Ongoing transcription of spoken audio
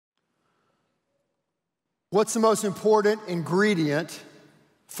What's the most important ingredient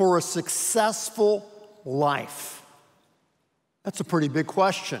for a successful life? That's a pretty big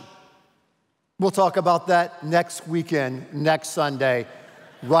question. We'll talk about that next weekend, next Sunday,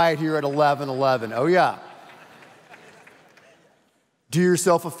 right here at 11:11. Oh, yeah. Do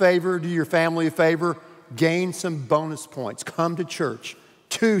yourself a favor, do your family a favor, gain some bonus points. Come to church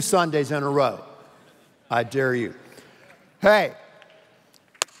 2 Sundays in a row. I dare you. Hey,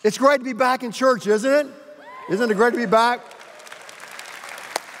 it's great to be back in church, isn't it? Isn't it great to be back?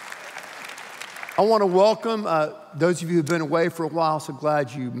 I want to welcome those of you who've been away for a while. So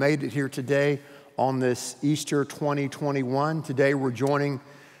glad you made it here today on this Easter 2021. Today we're joining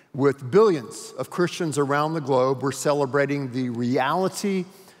with billions of Christians around the globe. We're celebrating the reality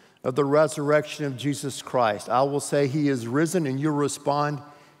of the resurrection of Jesus Christ. I will say He is risen, and you'll respond,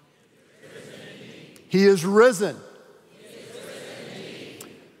 He is risen.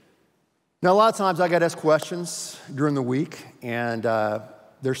 Now, a lot of times I get asked questions during the week, and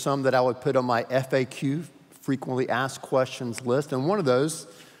there's some that I would put on my FAQ, frequently asked questions list. And one of those,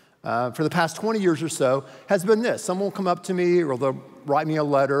 for the past 20 years or so, has been this. Someone will come up to me, or they'll write me a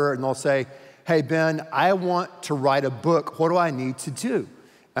letter, and they'll say, hey, Ben, I want to write a book. What do I need to do?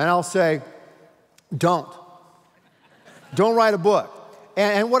 And I'll say, don't. Don't write a book.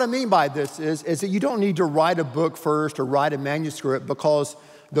 And what I mean by this is that you don't need to write a book first or write a manuscript because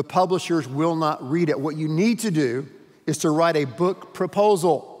the publishers will not read it. What you need to do is to write a book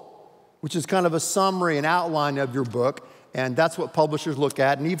proposal, which is kind of a summary, an outline of your book, and that's what publishers look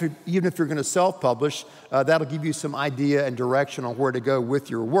at. And even if you're going to self-publish, that'll give you some idea and direction on where to go with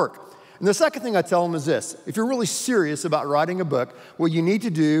your work. And the second thing I tell them is this. If you're really serious about writing a book, what you need to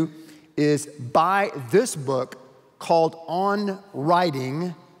do is buy this book called On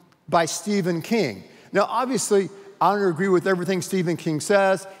Writing by Stephen King. Now, obviously, I don't agree with everything Stephen King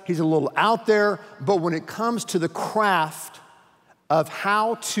says. He's a little out there. But when it comes to the craft of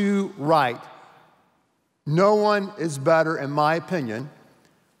how to write, no one is better, in my opinion,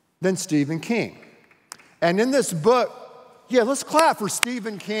 than Stephen King. And in this book, yeah, let's clap for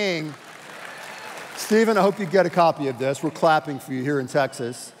Stephen King. Stephen, I hope you get a copy of this. We're clapping for you here in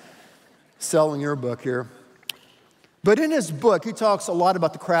Texas, selling your book here. But in his book, he talks a lot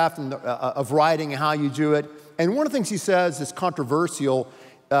about the craft of writing and how you do it. And one of the things he says is controversial,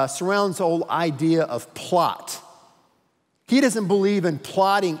 surrounds the whole idea of plot. He doesn't believe in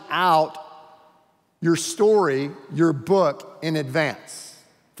plotting out your story, your book, in advance.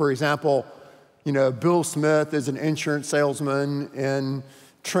 For example, Bill Smith is an insurance salesman in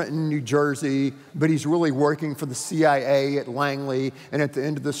Trenton, New Jersey, but he's really working for the CIA at Langley, and at the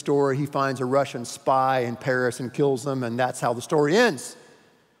end of the story, he finds a Russian spy in Paris and kills them, and that's how the story ends.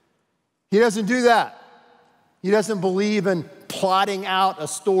 He doesn't do that. He doesn't believe in plotting out a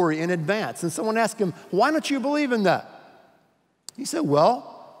story in advance. And someone asked him, why don't you believe in that? He said,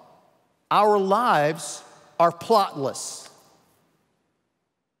 well, our lives are plotless.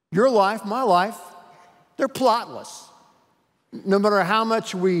 Your life, my life, they're plotless. No matter how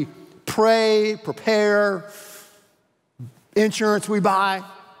much we pray, prepare, insurance we buy,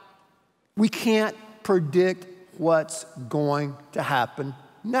 we can't predict what's going to happen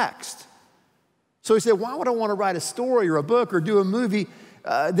next. So he said, why would I want to write a story or a book or do a movie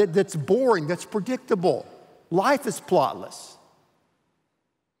that's boring, that's predictable? Life is plotless.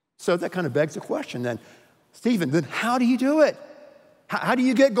 So that kind of begs the question then, Stephen, then how do you do it? How do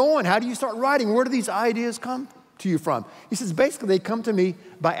you get going? How do you start writing? Where do these ideas come to you from? He says, basically, they come to me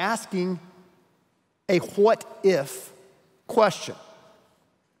by asking a what-if question.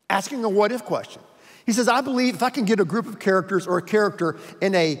 Asking a what-if question. He says, I believe if I can get a group of characters or a character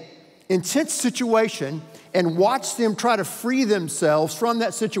in an intense situation and watch them try to free themselves from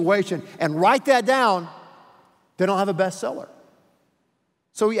that situation and write that down, then I'll have a bestseller.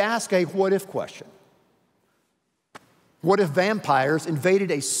 So he asked a what-if question. What if vampires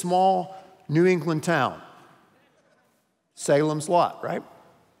invaded a small New England town? Salem's Lot, right?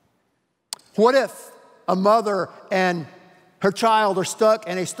 What if a mother and her child are stuck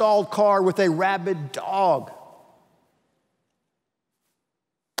in a stalled car with a rabid dog?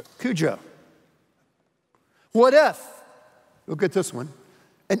 Cujo. What if, look at this one,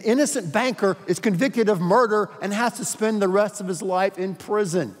 an innocent banker is convicted of murder and has to spend the rest of his life in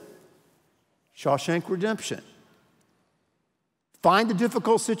prison? Shawshank Redemption. Find a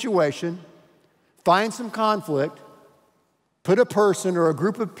difficult situation, find some conflict, put a person or a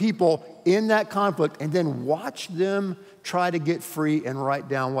group of people in that conflict, and then watch them try to get free and write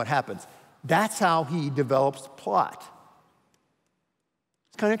down what happens. That's how he develops plot.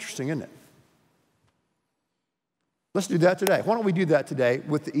 It's kind of interesting, isn't it? Let's do that today. Why don't we do that today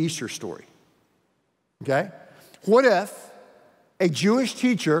with the Easter story? okay? What if a Jewish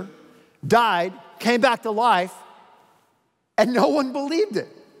teacher died, came back to life, and no one believed it?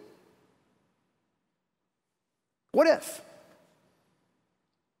 What if?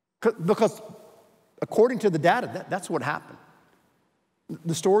 Because according to the data, that's what happened.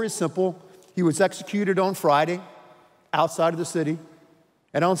 The story is simple. He was executed on Friday outside of the city.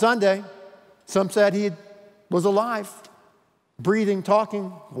 And on Sunday, some said he was alive, breathing,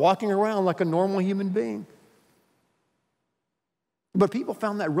 talking, walking around like a normal human being. But people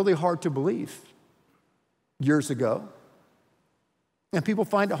found that really hard to believe years ago. And people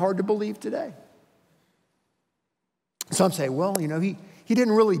find it hard to believe today. Some say, well, he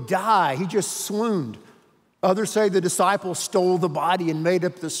didn't really die. He just swooned. Others say the disciples stole the body and made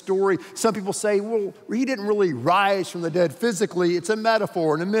up the story. Some people say, well, he didn't really rise from the dead physically. It's a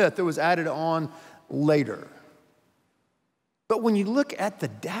metaphor and a myth that was added on later. But when you look at the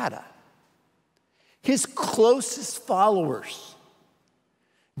data, his closest followers,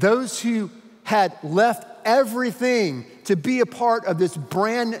 those who had left everything to be a part of this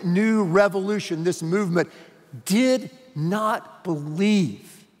brand new revolution, this movement, did not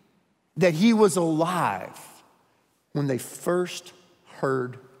believe that he was alive when they first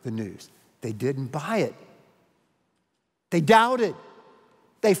heard the news. They didn't buy it. They doubted.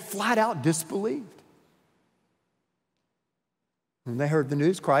 They flat out disbelieved. When they heard the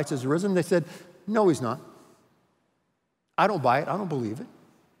news, Christ has risen, they said, no, he's not. I don't buy it. I don't believe it.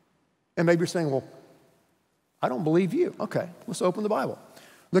 And maybe you're saying, well, I don't believe you. Okay, let's open the Bible.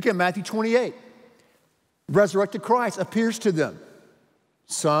 Look at Matthew 28. Resurrected Christ appears to them.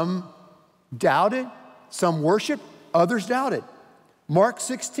 Some doubted, some worshiped, others doubted. Mark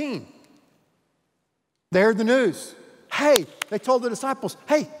 16. They heard the news. Hey, they told the disciples,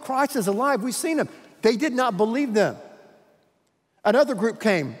 hey, Christ is alive. We've seen him. They did not believe them. Another group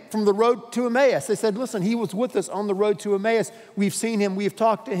came from the road to Emmaus. They said, listen, he was with us on the road to Emmaus. We've seen him. We've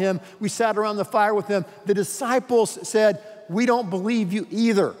talked to him. We sat around the fire with him. The disciples said, we don't believe you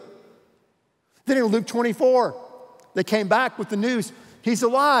either. Then in Luke 24, they came back with the news, he's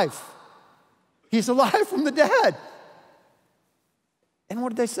alive. He's alive from the dead. And what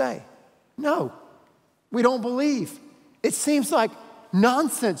did they say? No, we don't believe. It seems like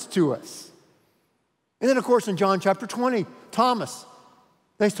nonsense to us. And then, of course, in John chapter 20, Thomas,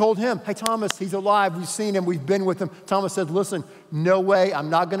 they told him, hey, Thomas, he's alive. We've seen him. We've been with him. Thomas said, listen, no way.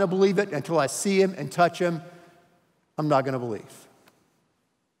 I'm not going to believe it until I see him and touch him. I'm not going to believe.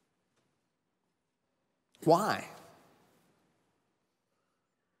 Why?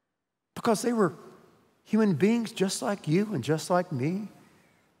 Because they were human beings just like you and just like me.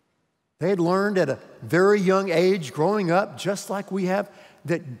 They had learned at a very young age, growing up, just like we have,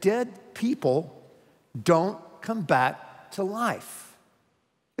 that dead people don't come back to life.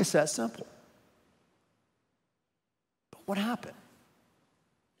 It's that simple. But what happened?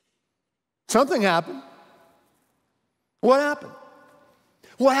 Something happened. What happened?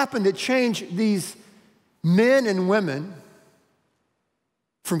 What happened that changed these men and women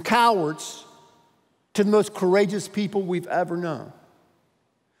from cowards to the most courageous people we've ever known?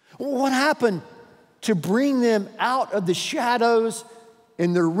 What happened to bring them out of the shadows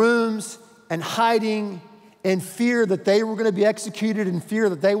in their rooms and hiding in fear that they were going to be executed, in fear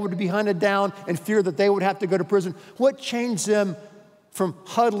that they would be hunted down, in fear that they would have to go to prison? What changed them from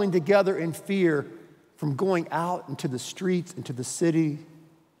huddling together in fear, from going out into the streets, into the city,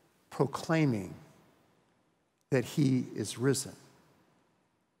 proclaiming that he is risen?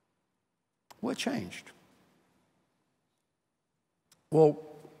 What changed? Well,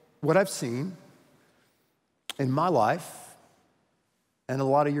 what I've seen in my life, and a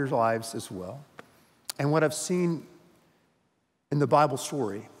lot of your lives as well, and what I've seen in the Bible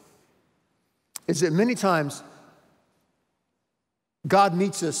story, is that many times God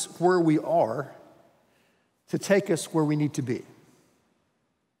meets us where we are to take us where we need to be.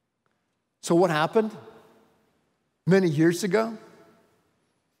 So what happened many years ago?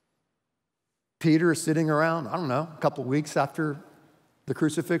 Peter is sitting around, I don't know, a couple of weeks after the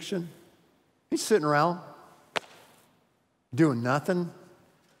crucifixion. He's sitting around doing nothing.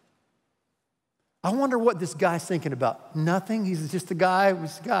 I wonder what this guy's thinking about. Nothing. He's just a guy.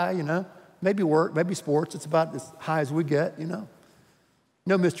 He's a guy, you know. Maybe work, maybe sports. It's about as high as we get, you know.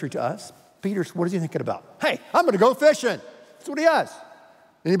 No mystery to us. Peter, what is he thinking about? Hey, I'm going to go fishing. That's what he does.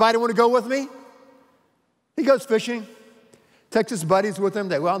 Anybody want to go with me? He goes fishing. Takes his buddies with him.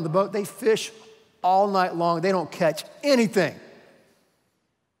 They go out on the boat. They fish all night long. They don't catch anything.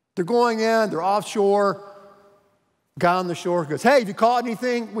 They're going in. They're offshore. Guy on the shore goes, hey, have you caught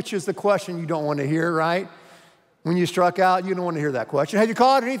anything? Which is the question you don't want to hear, right? When you struck out, you don't want to hear that question. Have you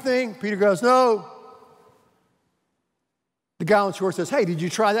caught anything? Peter goes, no. The guy on shore says, hey, did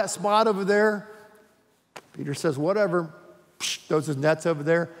you try that spot over there? Peter says, whatever. Throws his nets over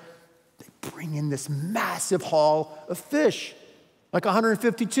there. They bring in this massive haul of fish, like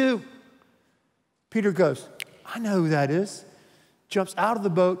 152. Peter goes, I know who that is. Jumps out of the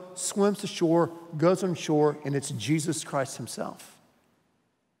boat, swims to shore, goes on shore, and it's Jesus Christ himself.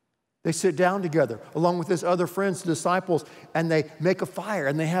 They sit down together along with his other friends, the disciples, and they make a fire,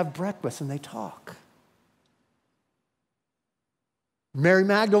 and they have breakfast, and they talk. Mary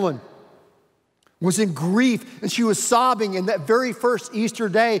Magdalene was in grief, and she was sobbing in that very first Easter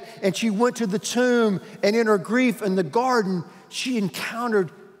day, and she went to the tomb, and in her grief in the garden, she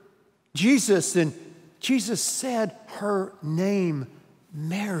encountered Jesus, and Jesus said her name,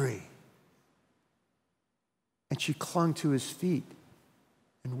 Mary. And she clung to his feet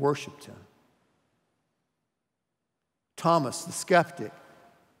and worshiped him. Thomas, the skeptic,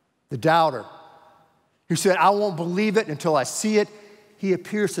 the doubter, who said, I won't believe it until I see it. He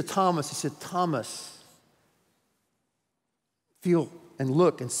appears to Thomas. He said, Thomas, feel and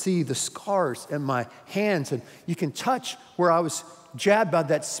look and see the scars in my hands, and you can touch where I was jabbed by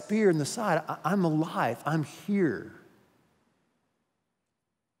that spear in the side. I'm alive. I'm here.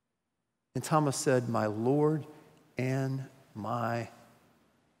 And Thomas said, my Lord and my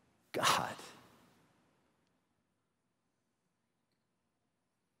God.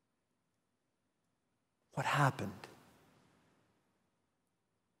 What happened?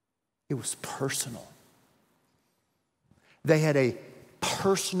 It was personal. They had a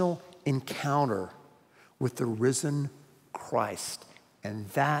personal encounter with the risen Christ, and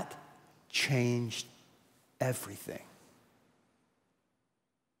that changed everything.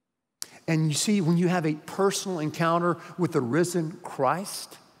 And you see, when you have a personal encounter with the risen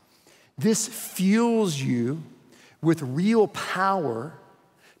Christ, this fuels you with real power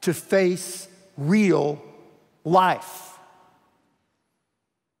to face real life.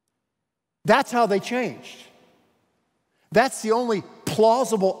 That's how they changed. That's the only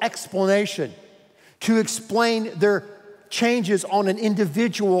plausible explanation to explain their changes on an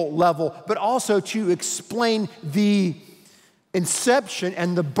individual level, but also to explain the inception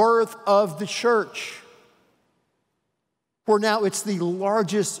and the birth of the church, where now it's the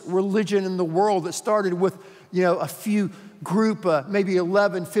largest religion in the world that started with, a few group, maybe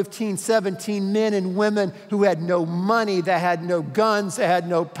 11, 15, 17 men and women who had no money, they had no guns, they had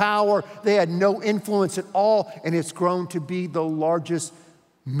no power, they had no influence at all, and it's grown to be the largest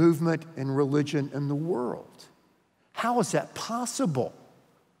movement and religion in the world. How is that possible?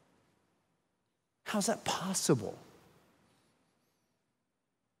 How is that possible?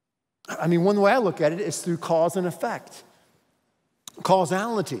 I mean, one way I look at it is through cause and effect.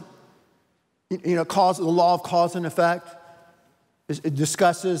 Causality. The law of cause and effect. It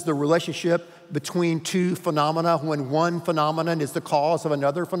discusses the relationship between two phenomena when one phenomenon is the cause of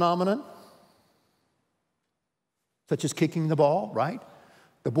another phenomenon. Such as kicking the ball, right?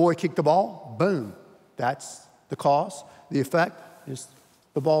 The boy kicked the ball, boom. That's the cause. The effect is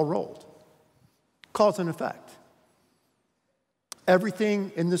the ball rolled. Cause and effect.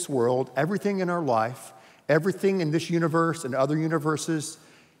 Everything in this world, everything in our life, everything in this universe and other universes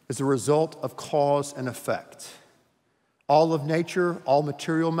is a result of cause and effect. All of nature, all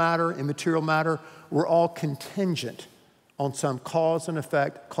material matter, immaterial matter, we're all contingent on some cause and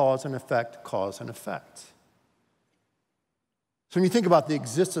effect, cause and effect, cause and effect. So when you think about the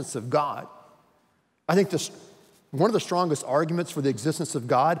existence of God, I think one of the strongest arguments for the existence of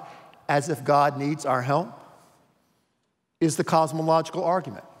God, as if God needs our help, is the cosmological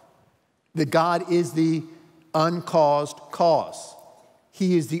argument. That God is the uncaused cause.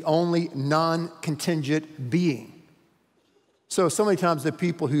 He is the only non-contingent being. So many times the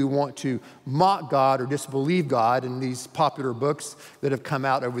people who want to mock God or disbelieve God in these popular books that have come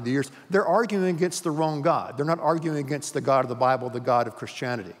out over the years, they're arguing against the wrong God. They're not arguing against the God of the Bible, the God of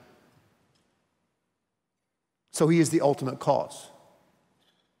Christianity. So he is the ultimate cause.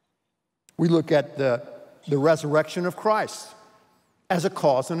 We look at the resurrection of Christ as a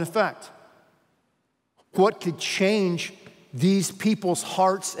cause and effect. What could change these people's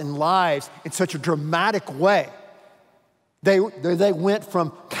hearts and lives in such a dramatic way? They went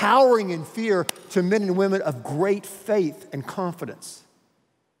from cowering in fear to men and women of great faith and confidence.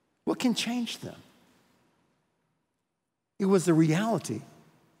 What can change them? It was the reality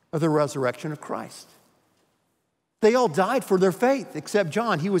of the resurrection of Christ. They all died for their faith, except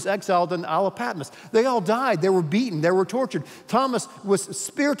John. He was exiled in the Isle of Patmos. They all died. They were beaten. They were tortured. Thomas was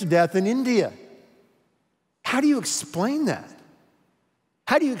speared to death in India. How do you explain that?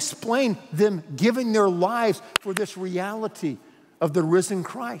 How do you explain them giving their lives for this reality of the risen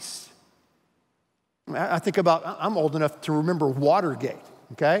Christ? I think about, I'm old enough to remember Watergate,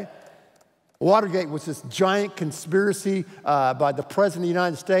 okay? Watergate was this giant conspiracy by the President of the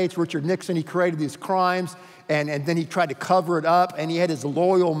United States, Richard Nixon. He created these crimes, and then he tried to cover it up, and he had his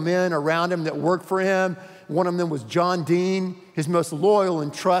loyal men around him that worked for him. One of them was John Dean, his most loyal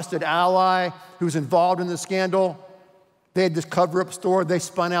and trusted ally who was involved in the scandal. They had this cover-up story. They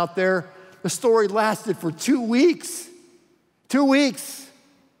spun out there. The story lasted for 2 weeks. 2 weeks.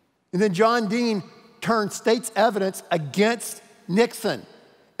 And then John Dean turned state's evidence against Nixon.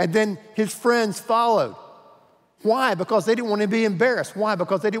 And then his friends followed. Why? Because they didn't want to be embarrassed. Why?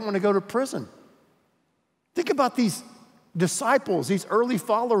 Because they didn't want to go to prison. Think about these disciples, these early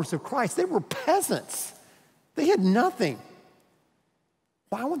followers of Christ. They were peasants. They had nothing.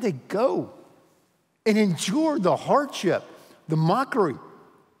 Why would they go and endure the hardship, the mockery,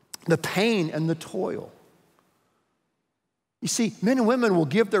 the pain, and the toil? You see, men and women will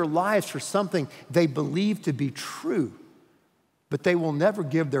give their lives for something they believe to be true, but they will never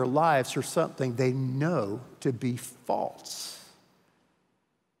give their lives for something they know to be false.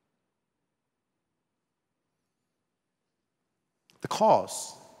 The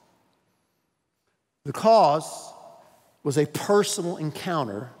cause was a personal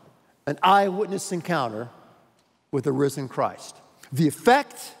encounter, an eyewitness encounter with the risen Christ. The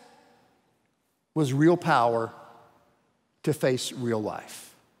effect was real power to face real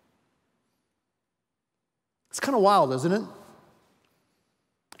life. It's kind of wild, isn't it?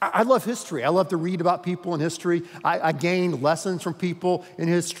 I love history. I love to read about people in history. I gain lessons from people in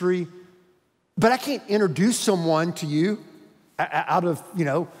history. But I can't introduce someone to you out of,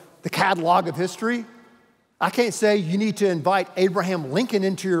 the catalog of history. I can't say you need to invite Abraham Lincoln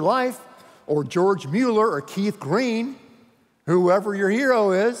into your life or George Mueller or Keith Green, whoever your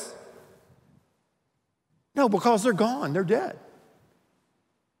hero is. No, because they're gone. They're dead.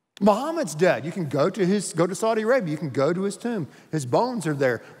 Muhammad's dead. You can go to Saudi Arabia. You can go to his tomb. His bones are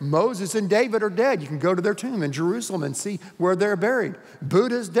there. Moses and David are dead. You can go to their tomb in Jerusalem and see where they're buried.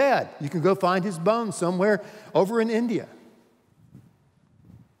 Buddha's dead. You can go find his bones somewhere over in India.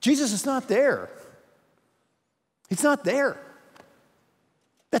 Jesus is not there. He's not there.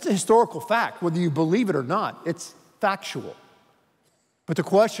 That's a historical fact, whether you believe it or not. It's factual. But the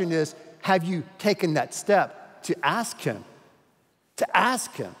question is, have you taken that step to ask him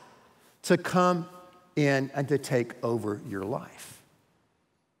to come in and to take over your life?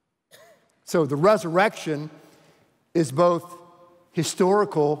 So the resurrection is both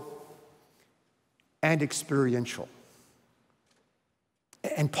historical and experiential.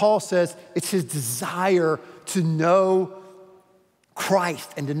 And Paul says it's his desire to know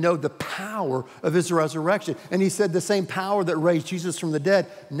Christ and to know the power of his resurrection. And he said the same power that raised Jesus from the dead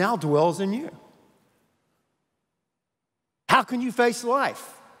now dwells in you. How can you face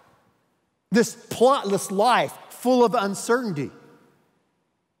life? This plotless life full of uncertainty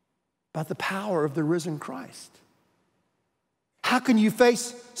by the power of the risen Christ. How can you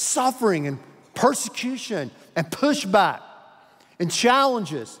face suffering and persecution and pushback and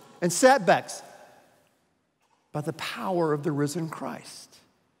challenges and setbacks by the power of the risen Christ?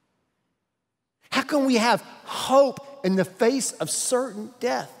 How can we have hope in the face of certain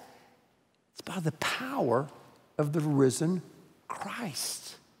death? It's by the power of the risen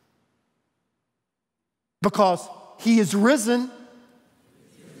Christ. Because he is risen,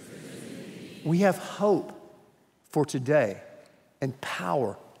 we have hope for today and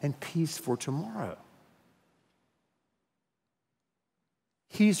power and peace for tomorrow.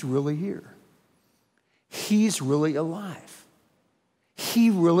 He's really here. He's really alive. He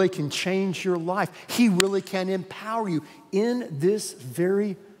really can change your life. He really can empower you in this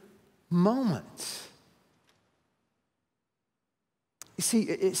very moment. You see,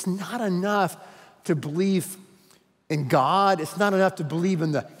 it's not enough to believe in God. It's not enough to believe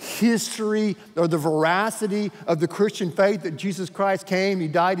in the history or the veracity of the Christian faith that Jesus Christ came, he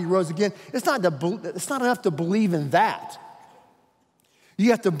died, he rose again. It's not enough to believe in that. You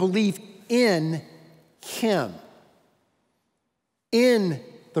have to believe in him, in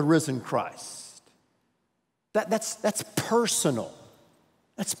the risen Christ. That's personal.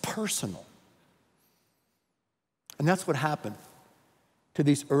 That's personal. And that's what happened to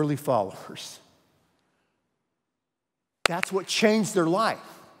these early followers. That's what changed their life.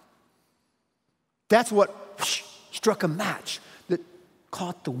 That's what struck a match that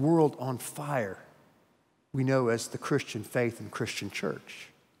caught the world on fire. We know as the Christian faith and Christian church.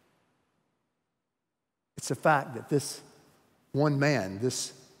 It's the fact that this one man,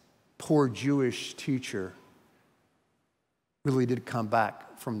 this poor Jewish teacher, really did come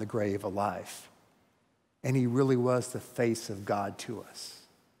back from the grave alive. And he really was the face of God to us.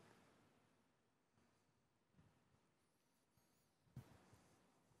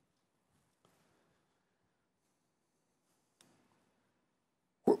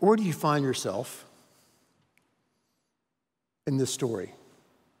 Where do you find yourself in this story?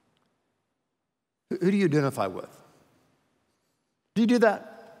 Who do you identify with? Do you do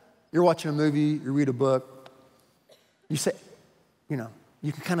that? You're watching a movie, you read a book, you say,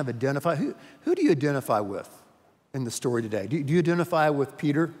 you can kind of identify. Who do you identify with in the story today? Do you identify with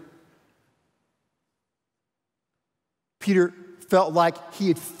Peter? Peter felt like he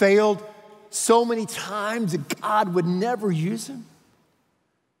had failed so many times that God would never use him.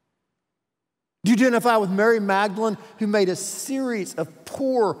 Do you identify with Mary Magdalene, who made a series of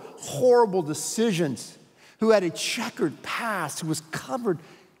poor, horrible decisions, who had a checkered past, who was covered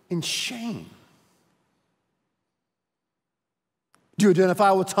in shame? Do you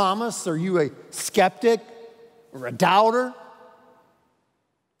identify with Thomas? Are you a skeptic or a doubter?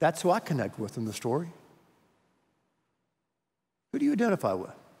 That's who I connect with in the story. Who do you identify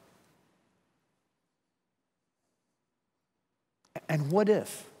with? And what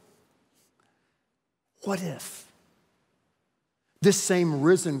if this same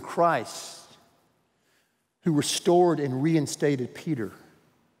risen Christ who restored and reinstated Peter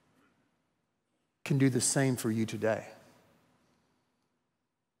can do the same for you today?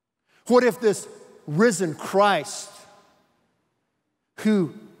 What if this risen Christ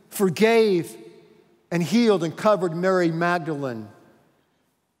who forgave and healed and covered Mary Magdalene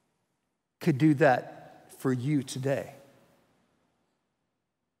could do that for you today?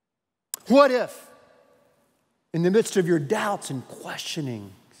 What if, in the midst of your doubts and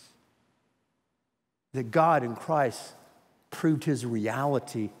questionings, that God in Christ proved his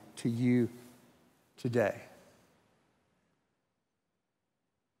reality to you today?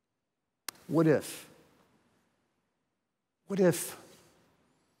 What if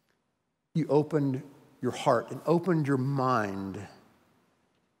you opened your heart and opened your mind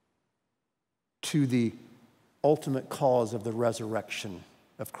to the ultimate cause of the resurrection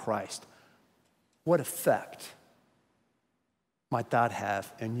of Christ? What effect might that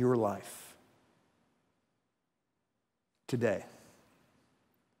have in your life today?